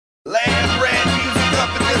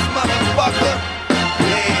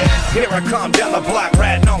Here I come down the block,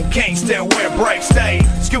 riding on Kingston where breaks stay.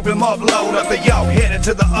 Scoop him up, load up the yacht, headed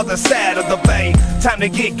to the other side of the bay. Time to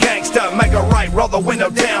get gangsta, make a right, roll the window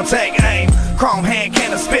down, take aim. Chrome hand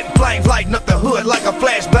cannon spitting flames, lighting up the hood like a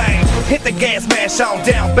flashbang. Hit the gas mash on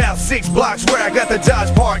down about 6 blocks where I got the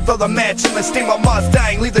Dodge Park. Throw the match in the steam of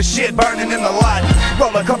Mustang, leave the shit burning in the lot.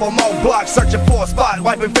 Roll a couple more blocks, searching for a spot,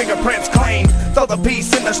 wiping fingerprints clean. Throw the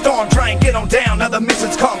piece in the storm drain, get on down, now the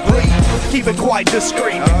mission's complete. Keep it quite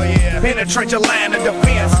discreet, penetrate your line of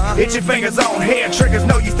defense. Hit your fingers on hair triggers,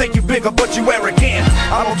 know you think you bigger but you arrogant.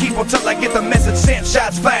 I won't keep until I get the message sent.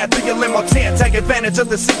 Shots fired through your limo tent, take advantage of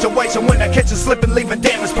the situation when I catch you slipping, leaving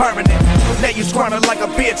damage permanent. Now you squirming like a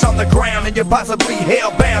bitch on the ground and you're possibly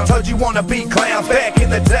hellbound. Told you wanna be clowns, back in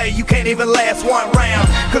the day you can't even last one round,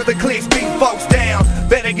 cause the cliques beat folks down.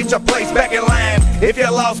 Better get your place back in line, if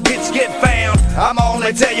you're lost bitch get found. I'ma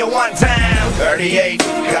only tell you one time. 38,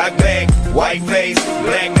 cock back, white face,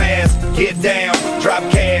 black mask, get down, drop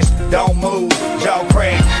cash, don't move, jaw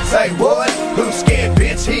crack. Say what? Who's scared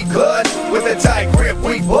bitch? He clutch, with a tight grip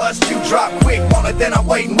we bust. You drop quick, want it then I'm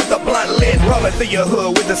waiting with the blunt lit. Rolling through your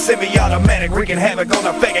hood with a semi-automatic, wreaking havoc on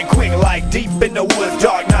a faggot quick like deep in the woods,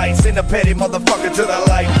 dark nights. Send a petty motherfucker to the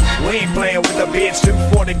light. We ain't playing with the bitch,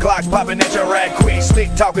 240 Glocks popping at your right quick.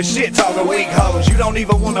 Slick talking shit, talking weak hoes. You don't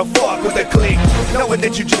even wanna fuck with the clique, knowing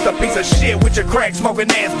that you just a piece of shit with your crack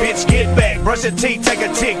smoking ass bitch. Get back, brush your teeth, take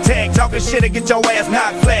a tic tac, talking shit and get your ass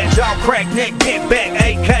knocked flat. Jaw crack, neck bent back,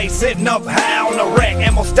 AK sitting up high on the rack,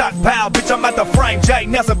 ammo stockpile, bitch I'm at the frame. Jay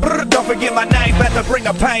Nelson, brr, don't forget my name, about to bring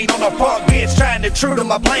the pain on the funk bitch. Trying to true to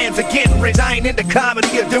my plans of getting rich. I ain't into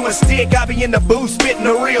comedy or doing stick, I be in the booth spitting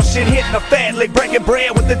the real shit, hitting the fat lick, breaking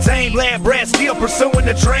bread with the team. LabRat still pursuing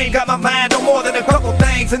the dream, got my mind on more than a couple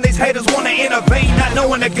things, and these haters wanna intervene, not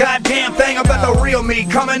knowing a goddamn thing about the real me.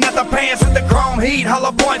 Coming out the pants with the chrome heat,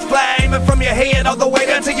 hollow points fly, aiming from your head all the way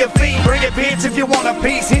down to your feet. Bring it bitch if you want a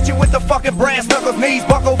piece, hit you with the fucking brass knuckles, knees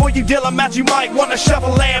buckle. Before you deal them out you might wanna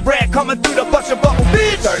shuffle. LabRat coming through the bust your buckle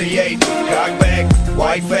bitch. 38, cock back,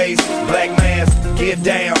 white face, black mask, get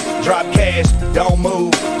down, drop cash, don't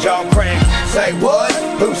move, jaw crack. Say what?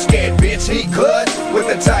 Who's scared bitch? He clutch, with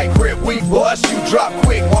a tight grip we bust. You drop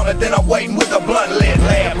quick, want it then I'm waiting with the blunt lit.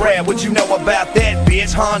 LabRat, what you know about that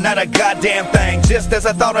bitch? Huh, not a goddamn thing. Just as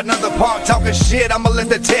I thought another punk talking shit, I'ma let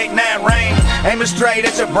the Tech 9 rain. Aiming straight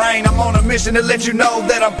at your brain, I'm on a mission to let you know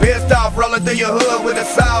that I'm pissed off. Rolling through your hood with a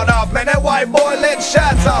sawed off, man that white boy letting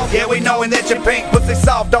shots off. Yeah, we knowing that your pink pussy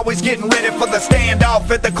soft, always getting ready for the standoff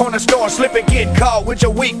at the corner store, slipping getting caught with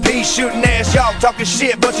your weak piece shooting ass. Y'all talking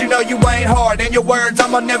shit but you know you ain't hard, and your words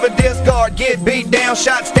I'ma never discard. Get beat down,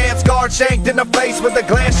 shot, stabbed, scarred, shanked in the face with a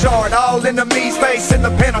glass shard. All enemies facing the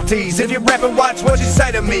penalties. If you're rapping, watch what you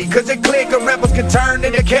say to me, cause your clique of rebels can turn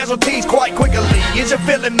into casualties quite quickly. Is you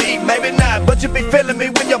feeling me? Maybe not, but you be feeling me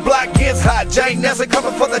when your block gets hot. Jay Nelson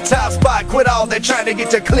coming for the top spot, quit all that trying to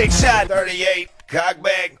get your clique shot. 38, cock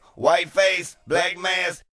back, white face, black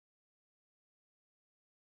mask,